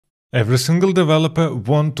Every single developer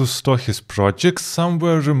wants to store his projects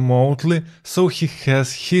somewhere remotely so he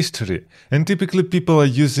has history, and typically people are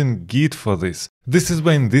using Git for this. This is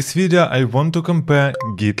why in this video I want to compare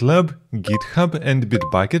Gitlab, GitHub and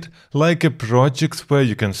Bitbucket like a projects where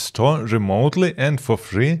you can store remotely and for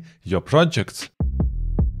free your projects.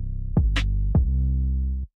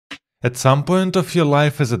 At some point of your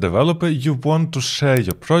life as a developer, you want to share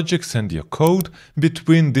your projects and your code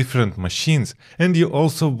between different machines, and you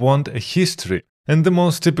also want a history. And the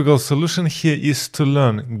most typical solution here is to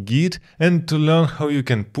learn Git and to learn how you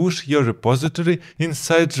can push your repository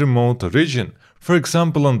inside remote origin, for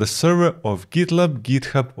example on the server of Gitlab,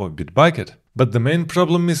 GitHub or Bitbucket. But the main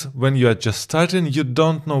problem is when you are just starting, you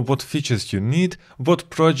don't know what features you need, what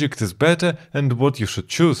project is better and what you should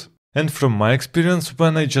choose. And from my experience,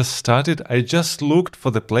 when I just started, I just looked for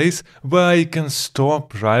the place where I can store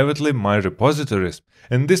privately my repositories.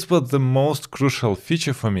 And this was the most crucial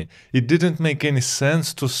feature for me. It didn't make any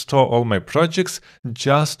sense to store all my projects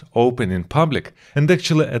just open in public. And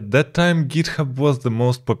actually at that time GitHub was the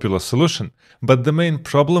most popular solution. But the main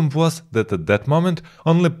problem was that at that moment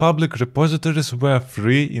only public repositories were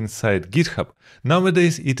free inside GitHub.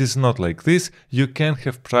 Nowadays it is not like this, you can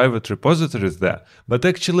have private repositories there. But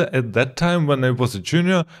actually at that time when I was a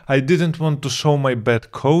junior, I didn't want to show my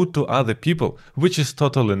bad code to other people, which is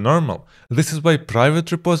totally normal. This is why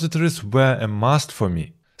private repositories were a must for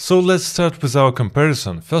me. So let's start with our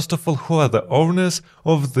comparison. First of all, who are the owners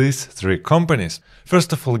of these three companies?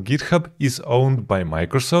 First of all, GitHub is owned by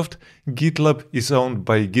Microsoft, GitLab is owned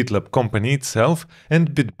by GitLab company itself,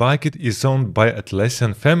 and Bitbucket is owned by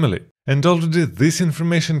Atlassian family. And already this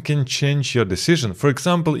information can change your decision. For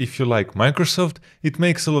example, if you like Microsoft, it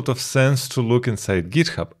makes a lot of sense to look inside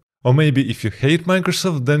GitHub. Or maybe if you hate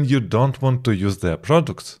Microsoft, then you don't want to use their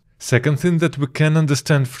products. Second thing that we can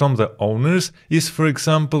understand from the owners is, for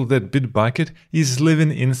example, that Bitbucket is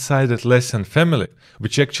living inside Atlassian family,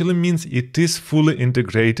 which actually means it is fully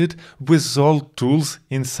integrated with all tools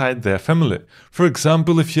inside their family. For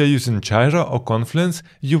example, if you are using Jira or Confluence,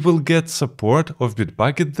 you will get support of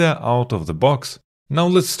Bitbucket there out of the box. Now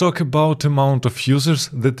let's talk about amount of users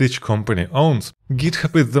that each company owns.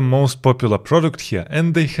 GitHub is the most popular product here,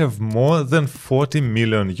 and they have more than 40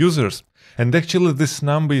 million users. And actually this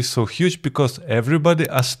number is so huge because everybody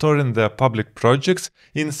are storing their public projects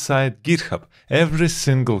inside GitHub, every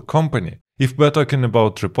single company. If we're talking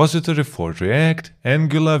about repository for React,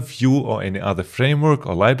 Angular, Vue or any other framework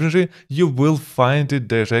or library, you will find it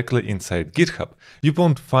directly inside GitHub. You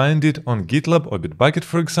won't find it on GitLab or Bitbucket,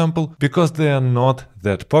 for example, because they are not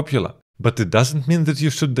that popular. But it doesn't mean that you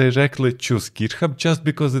should directly choose GitHub just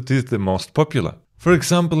because it is the most popular. For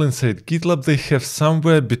example, inside GitLab they have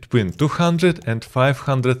somewhere between 200 and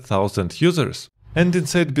 500,000 users. And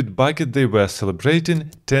inside Bitbucket they were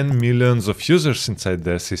celebrating 10 millions of users inside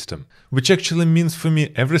their system. Which actually means for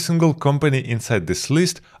me every single company inside this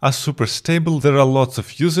list are super stable, there are lots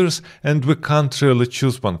of users and we can't really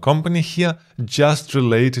choose one company here just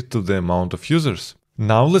related to the amount of users.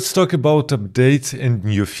 Now let's talk about updates and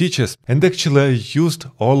new features. And actually I used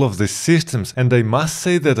all of these systems and I must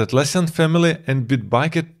say that Atlassian family and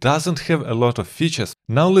Bitbucket doesn't have a lot of features.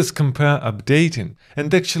 Now let's compare updating.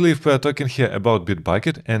 And actually if we are talking here about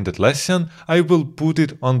Bitbucket and Atlassian, I will put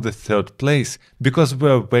it on the third place because we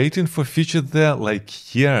are waiting for features there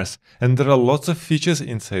like years. And there are lots of features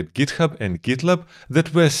inside GitHub and GitLab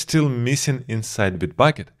that were still missing inside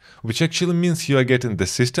Bitbucket, which actually means you are getting the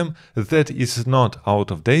system that is not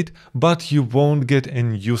out of date, but you won't get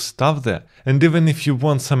any new stuff there. And even if you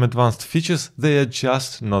want some advanced features, they are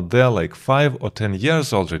just not there like 5 or 10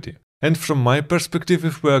 years already. And from my perspective,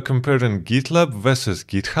 if we are comparing GitLab versus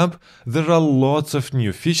GitHub, there are lots of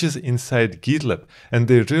new features inside GitLab, and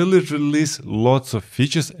they really release lots of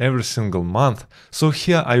features every single month. So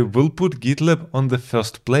here I will put GitLab on the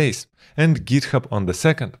first place and GitHub on the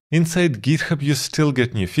second. Inside GitHub you still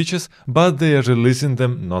get new features, but they are releasing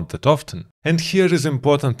them not that often. And here is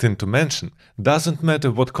important thing to mention. Doesn't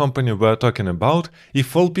matter what company we're talking about,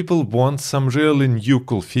 if all people want some really new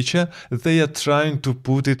cool feature, they are trying to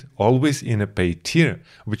put it always in a paid tier,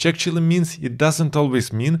 which actually means it doesn't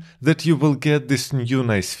always mean that you will get this new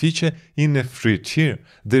nice feature in a free tier.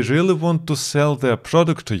 They really want to sell their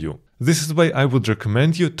product to you. This is why I would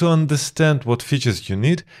recommend you to understand what features you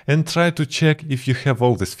need and try to check if you have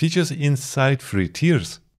all these features inside free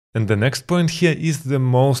tiers. And the next point here is the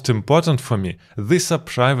most important for me. These are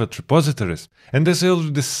private repositories. And as I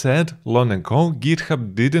already said long ago,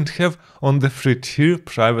 GitHub didn't have on the free tier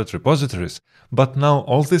private repositories. But now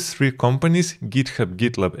all these three companies, GitHub,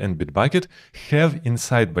 GitLab and Bitbucket, have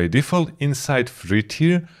inside by default, inside free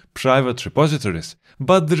tier, private repositories.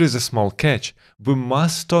 But there is a small catch. We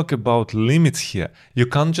must talk about limits here. You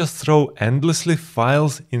can't just throw endlessly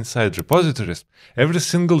files inside repositories. Every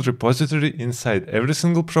single repository inside every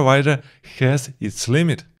single provider has its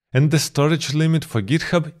limit. And the storage limit for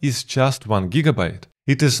GitHub is just 1 GB.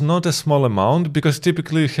 It is not a small amount because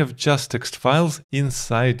typically you have just text files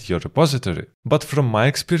inside your repository. But from my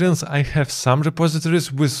experience, I have some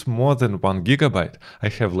repositories with more than 1 GB. I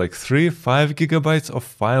have like 3-5 GB of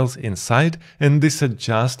files inside, and these are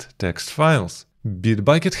just text files.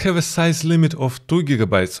 Bitbucket have a size limit of 2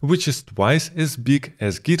 GB, which is twice as big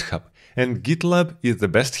as GitHub. And Gitlab is the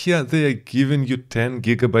best here. They are giving you 10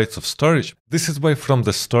 GB of storage. This is why from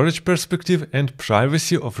the storage perspective and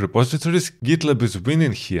privacy of repositories, Gitlab is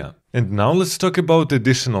winning here. And now let's talk about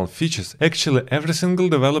additional features. Actually, every single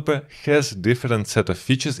developer has different set of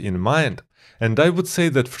features in mind. And I would say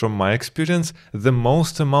that from my experience, the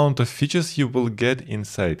most amount of features you will get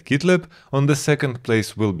inside Gitlab, on the second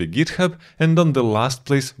place will be GitHub, and on the last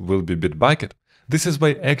place will be Bitbucket. This is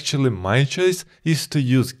why actually my choice is to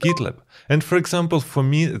use Gitlab. And for example, for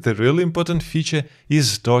me, the really important feature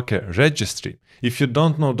is Docker registry. If you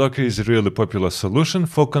don't know, Docker is a really popular solution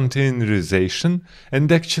for containerization,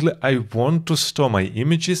 and actually I want to store my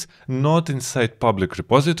images not inside public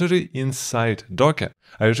repository, inside Docker.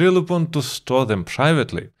 I really want to store them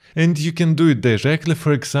privately. And you can do it directly,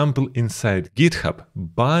 for example, inside GitHub.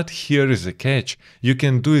 But here is a catch. You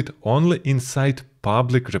can do it only inside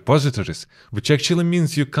public repositories, which actually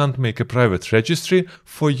means you can't make a private registry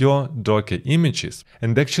for your Docker images.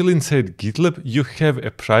 And actually inside GitLab, you have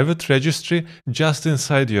a private registry just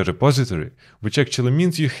inside your repository, which actually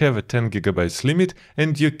means you have a 10 GB limit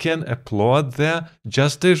and you can upload there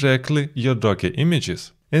just directly your Docker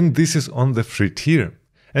images. And this is on the free tier.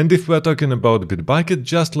 And if we're talking about Bitbucket,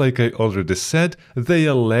 just like I already said, they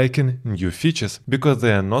are lacking new features because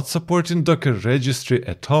they are not supporting Docker registry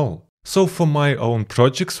at all. So for my own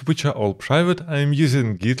projects, which are all private, I am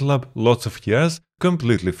using GitLab lots of years,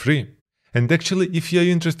 completely free. And actually, if you are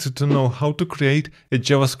interested to know how to create a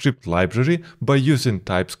JavaScript library by using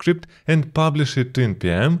TypeScript and publish it to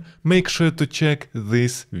NPM, make sure to check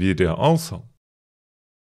this video also.